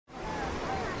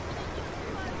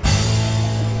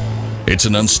It's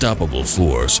an unstoppable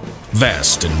force,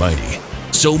 vast and mighty,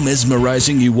 so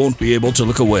mesmerizing you won't be able to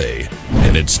look away.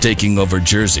 And it's taking over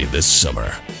Jersey this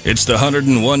summer. It's the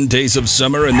 101 Days of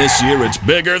Summer, and this year it's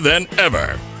bigger than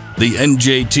ever. The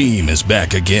NJ team is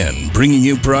back again, bringing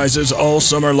you prizes all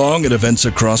summer long at events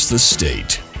across the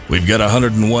state. We've got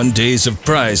 101 days of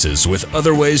prizes with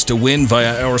other ways to win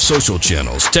via our social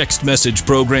channels, text message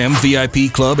program,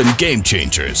 VIP club, and Game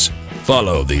Changers.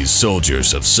 Follow these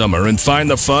soldiers of summer and find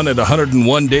the fun at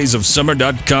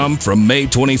 101daysofsummer.com from May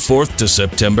 24th to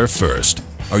September 1st.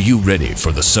 Are you ready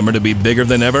for the summer to be bigger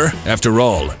than ever? After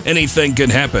all, anything can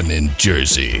happen in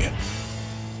Jersey.